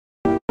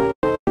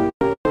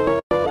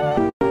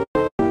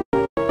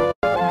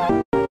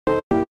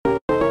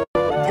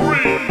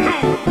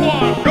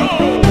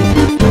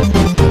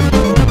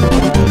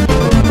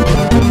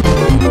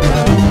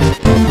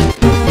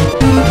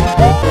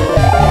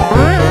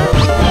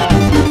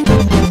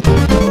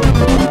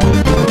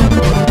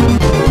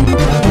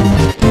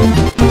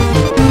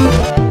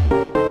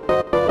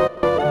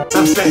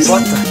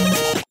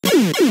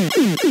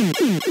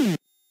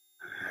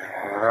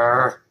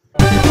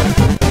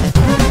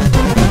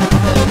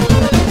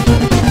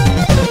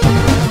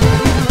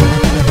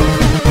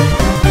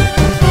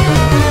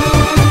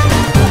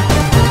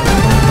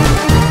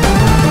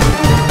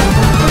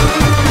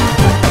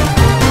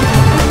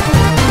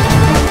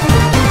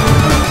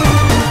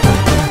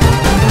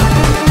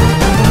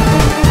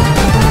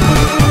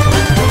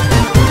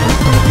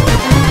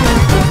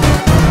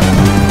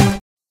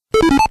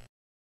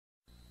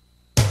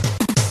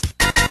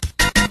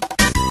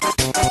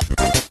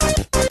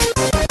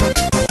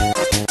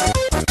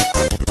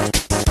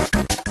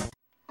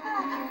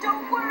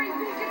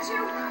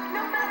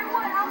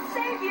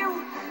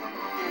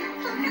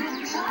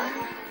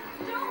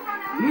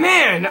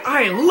And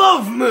I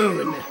love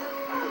Moon!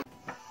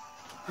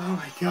 Oh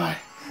my god.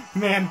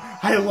 Man,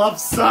 I love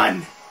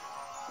Sun!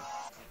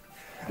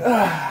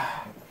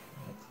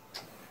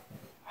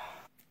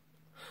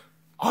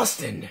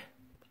 Austin.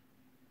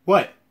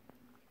 What?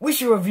 We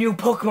should review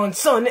Pokemon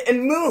Sun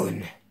and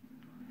Moon!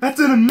 That's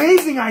an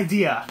amazing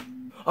idea!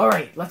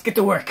 Alright, let's get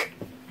to work.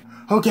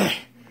 Okay.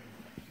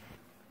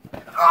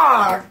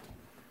 Ah!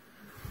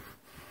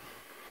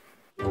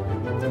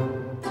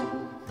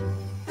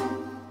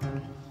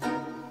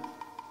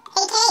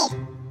 Hey, Kate.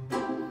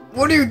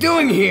 What are you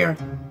doing here?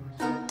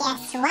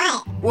 Guess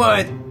what?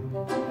 What? Do you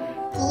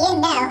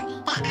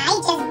know that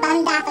I just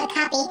bummed off a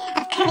copy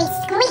of Kirby's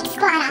Squeak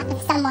Squad off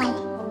of someone?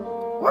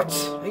 What?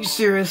 Are you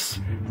serious?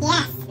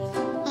 Yes.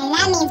 And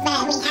that means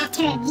that we have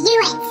to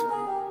review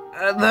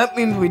it. That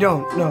means we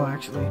don't. No,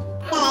 actually.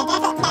 That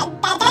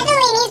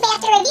definitely means we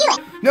have to review it.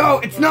 No,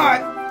 it's not!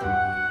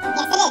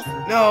 Yes, it is.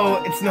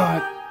 No, it's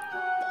not.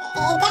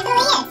 It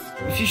definitely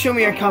is. If you show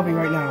me your copy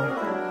right now,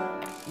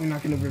 we're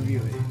not gonna review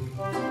it.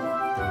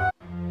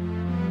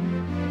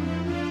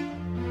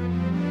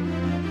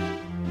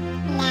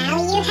 Now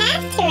you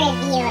have to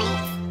review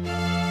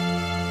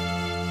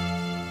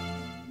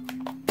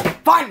it.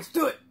 Fine, let's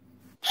do it!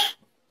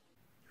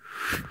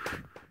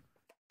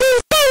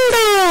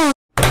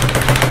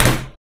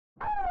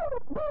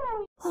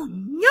 Oh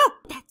no,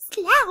 that's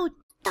loud.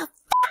 The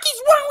fuck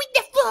is wrong with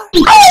the floor?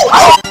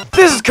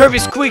 This is Kirby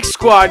Squeak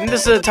Squad, and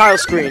this is a title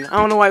screen. I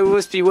don't know why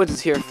Wispy Woods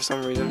is here for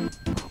some reason.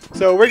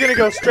 So we're gonna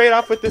go straight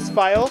off with this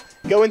file,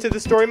 go into the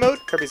story mode.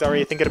 Kirby's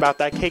already thinking about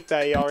that cake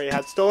that he already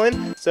had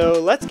stolen, so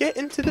let's get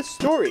into the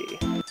story.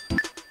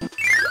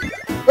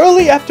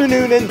 Early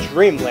afternoon in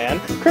Dreamland,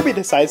 Kirby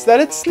decides that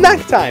it's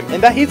snack time,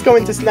 and that he's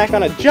going to snack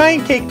on a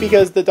giant cake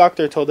because the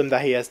doctor told him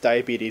that he has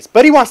diabetes,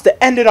 but he wants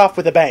to end it off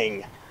with a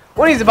bang.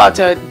 When he's about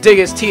to dig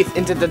his teeth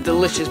into the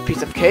delicious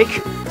piece of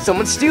cake,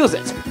 someone steals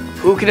it.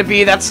 Who can it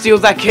be that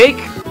steals that cake?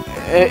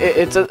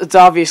 It's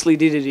obviously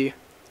DDD.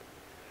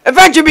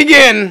 Adventure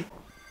begin!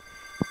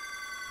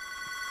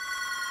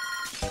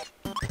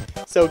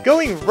 So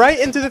going right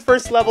into the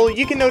first level,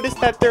 you can notice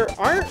that there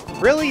aren't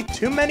really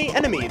too many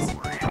enemies.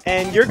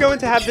 And you're going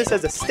to have this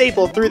as a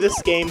staple through this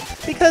game,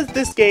 because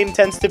this game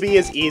tends to be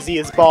as easy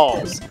as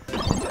balls.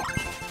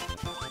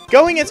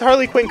 Going into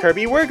Harley Quinn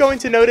Kirby, we're going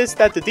to notice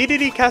that the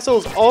DDD Castle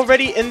is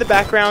already in the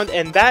background,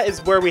 and that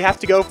is where we have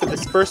to go for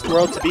this first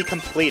world to be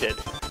completed.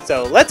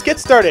 So let's get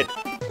started!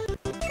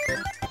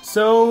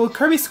 So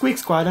Kirby Squeak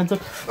Squad ends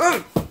up...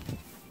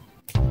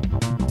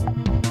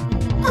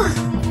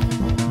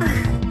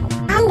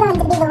 I'm going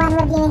to be the one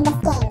reviewing this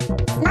game.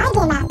 It's my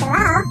game after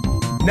all.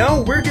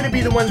 No, we're gonna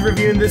be the ones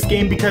reviewing this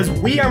game because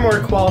we are more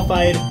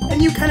qualified,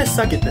 and you kinda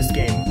suck at this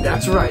game.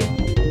 That's right.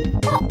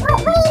 What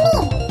do you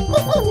mean?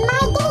 This is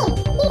my game.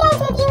 You guys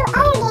review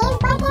other games,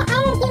 why can't I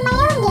review my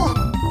own game?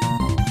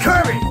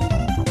 Kirby!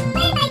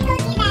 What if I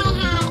told you that I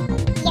had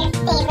your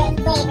favorite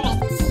flavor of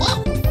chips?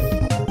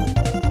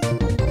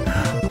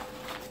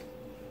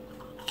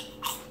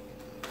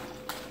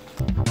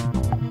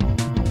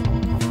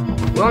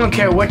 Well, I don't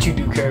care what you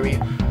do, Kirby.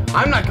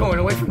 I'm not going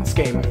away from this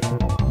game.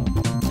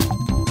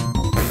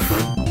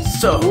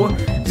 So,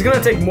 it's gonna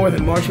take more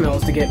than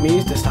marshmallows to get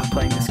me to stop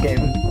playing this game.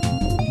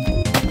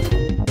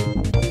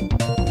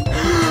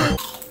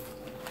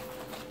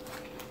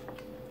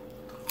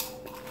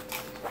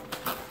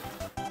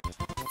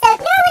 So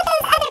ignore what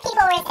those other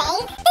people were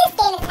saying. This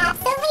game is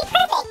absolutely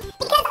perfect,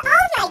 because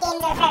all my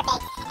games are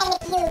perfect. And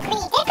if you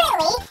agree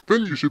differently,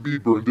 Then you should be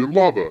burned in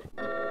lava.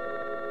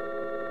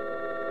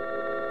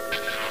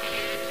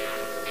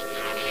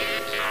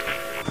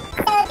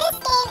 so this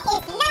game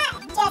is not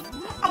just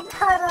a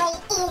totally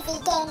easy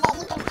game that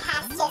you can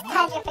pass just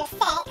 100%.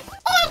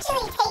 It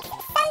actually takes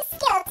some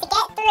skill to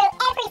get through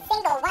every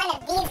single one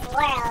of these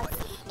worlds.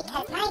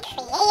 Because my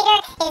creator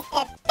is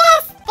the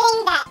best thing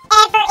that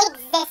ever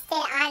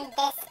existed on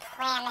this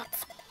planet.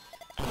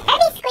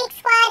 Kirby Squeak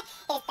Squad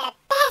is the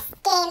best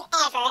game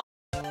ever.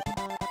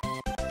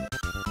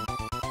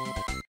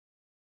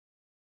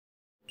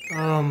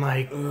 Oh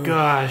my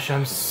gosh,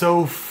 I'm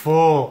so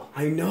full.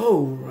 I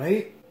know,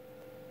 right?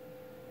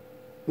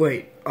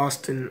 Wait,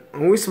 Austin,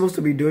 are we supposed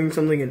to be doing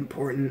something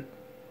important?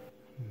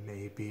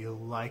 Maybe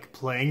like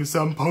playing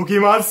some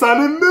Pokemon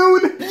Sun and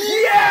Moon?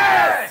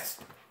 Yes!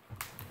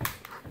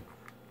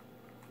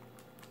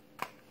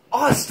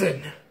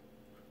 Austin!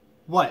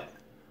 What?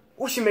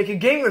 We should make a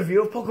game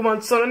review of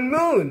Pokemon Sun and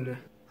Moon!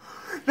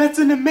 That's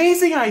an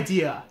amazing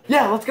idea!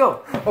 Yeah, let's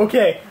go!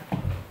 Okay.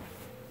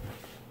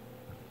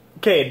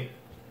 Cade.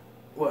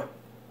 What?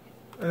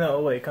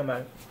 No, wait, come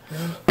back.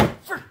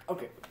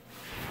 Okay.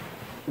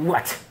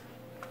 What?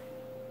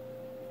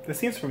 This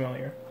seems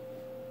familiar.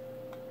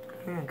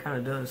 Yeah, it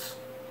kinda does.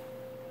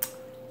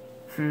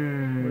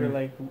 We're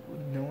like,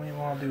 no one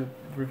want to do a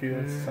review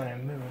of Sun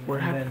and Moon.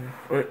 What and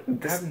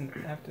happened?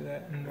 then after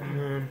that, and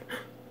then...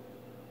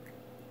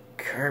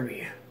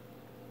 Kirby.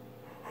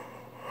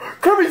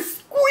 Kirby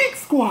Squeak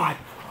Squad!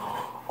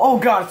 Oh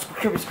god, it's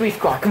Kirby Squeak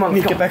Squad. Come on,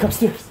 let's Get go. back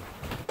upstairs.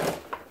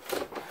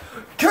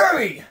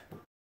 Kirby!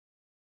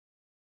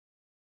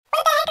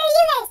 What the heck are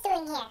you guys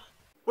doing here?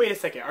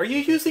 second. Are you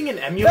using an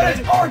emulator? That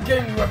is our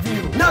game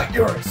review, not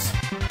yours.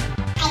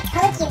 I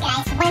told you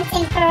guys once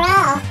and for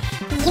all,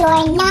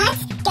 you're not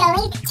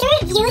going to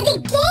review the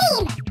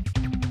game!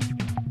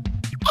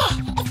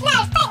 It's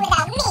not a fight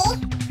without me!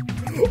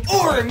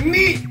 Or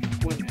me.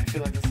 Wait a minute, I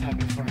feel like this has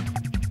happened before.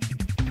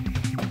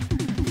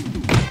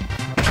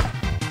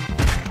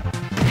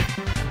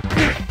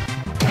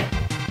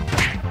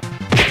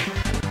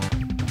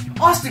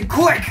 Austin,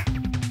 quick!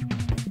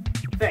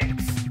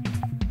 Thanks.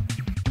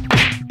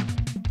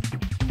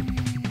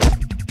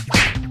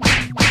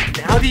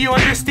 Now do you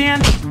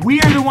understand?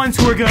 We are the ones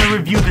who are going to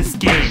review this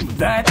game.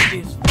 That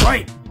is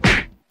right.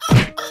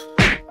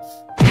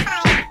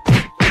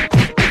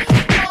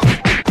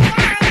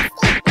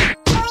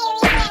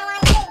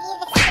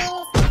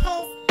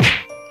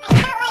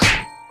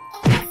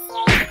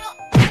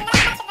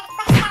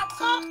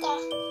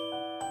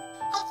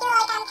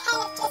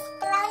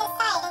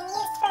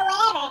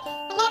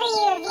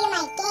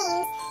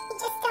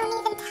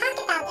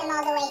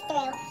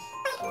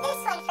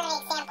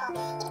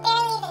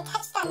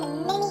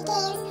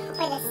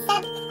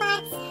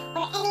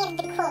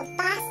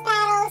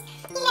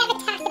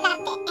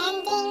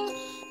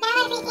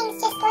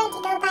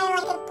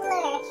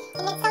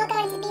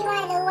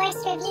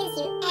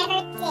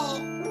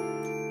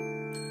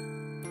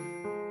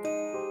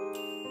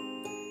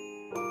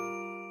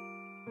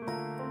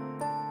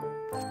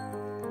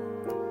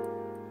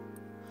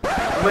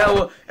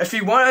 Well, if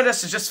you wanted us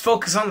to just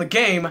focus on the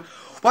game,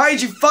 why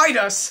did you fight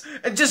us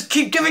and just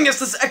keep giving us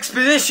this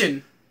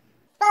expedition?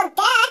 Well,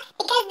 duh,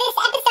 because this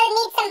episode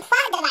needs some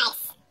plot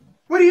device.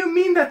 What do you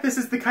mean that this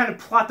is the kind of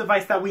plot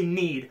device that we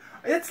need?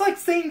 It's like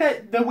saying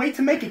that the way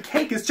to make a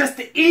cake is just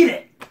to eat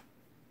it. You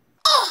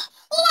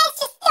guys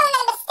just don't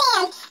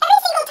understand. Every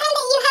single time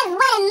that you have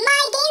one of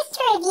my games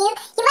to review,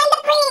 you end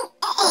up bringing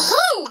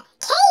him,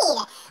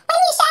 Cade, when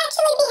you should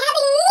actually be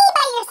having me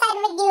by your side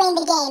reviewing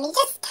the game. You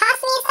just toss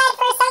me aside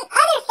for some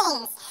other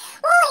things.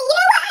 Well, you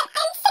know what?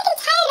 I'm sick and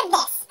tired of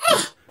this.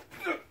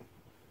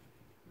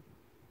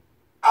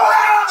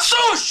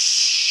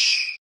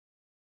 Shush!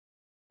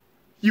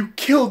 You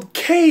killed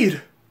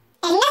Cade!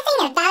 And nothing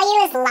of value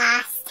is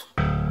lost.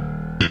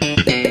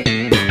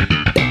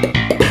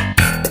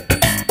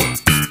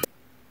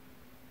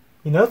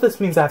 You know this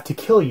means I have to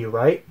kill you,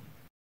 right?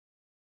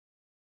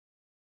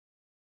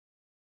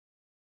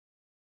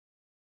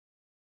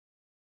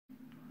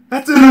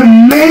 That's an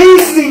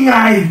amazing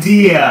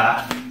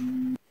idea!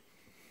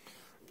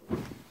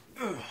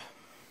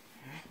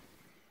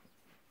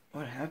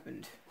 What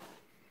happened?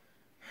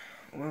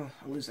 Well,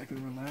 at least I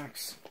can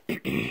relax.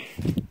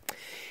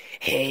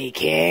 Hey,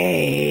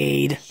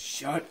 Cade.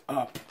 Shut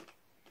up.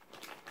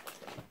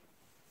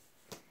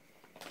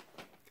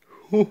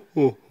 Ho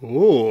ho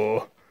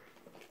ho.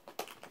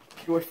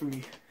 Get away from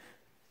me.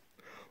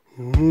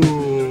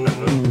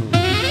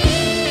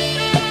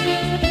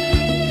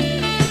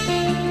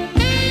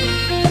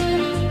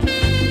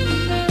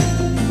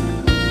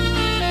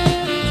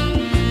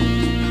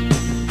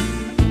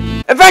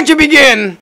 Adventure begin!